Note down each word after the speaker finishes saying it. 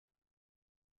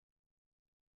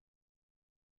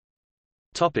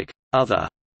Other.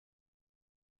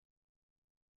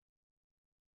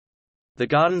 The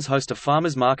Gardens host a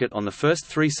farmers market on the first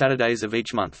 3 Saturdays of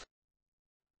each month.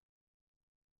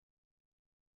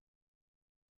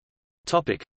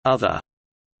 Other.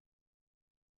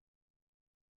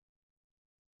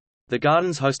 The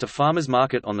Gardens host a farmers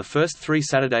market on the first 3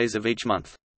 Saturdays of each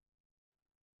month.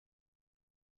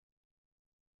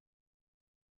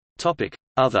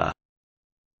 Other.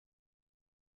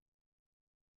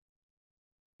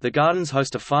 The Gardens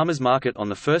host a farmers market on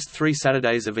the first 3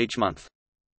 Saturdays of each month.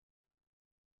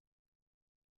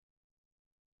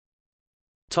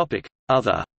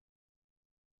 Other.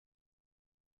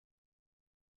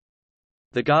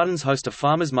 The Gardens host a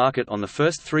farmers market on the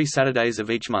first 3 Saturdays of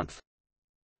each month.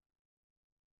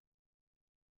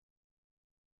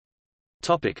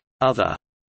 Other.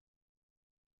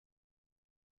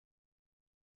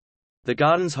 The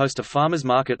Gardens host a farmers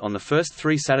market on the first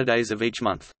 3 Saturdays of each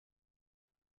month.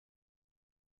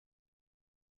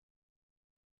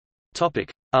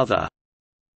 Other.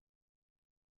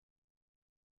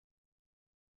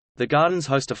 The Gardens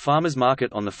host a farmers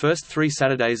market on the first 3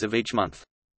 Saturdays of each month.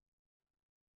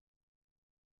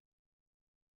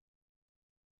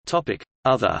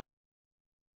 Other.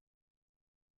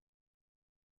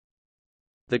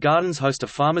 The Gardens host a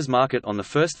farmers market on the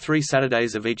first 3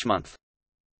 Saturdays of each month.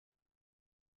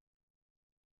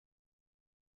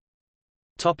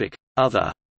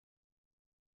 Other.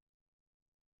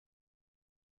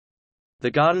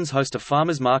 The Gardens host a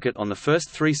farmers market on the first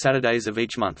 3 Saturdays of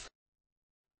each month.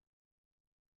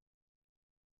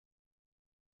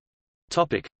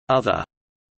 Other.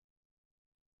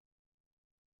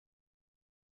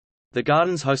 The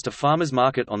Gardens host a farmers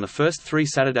market on the first 3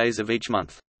 Saturdays of each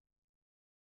month.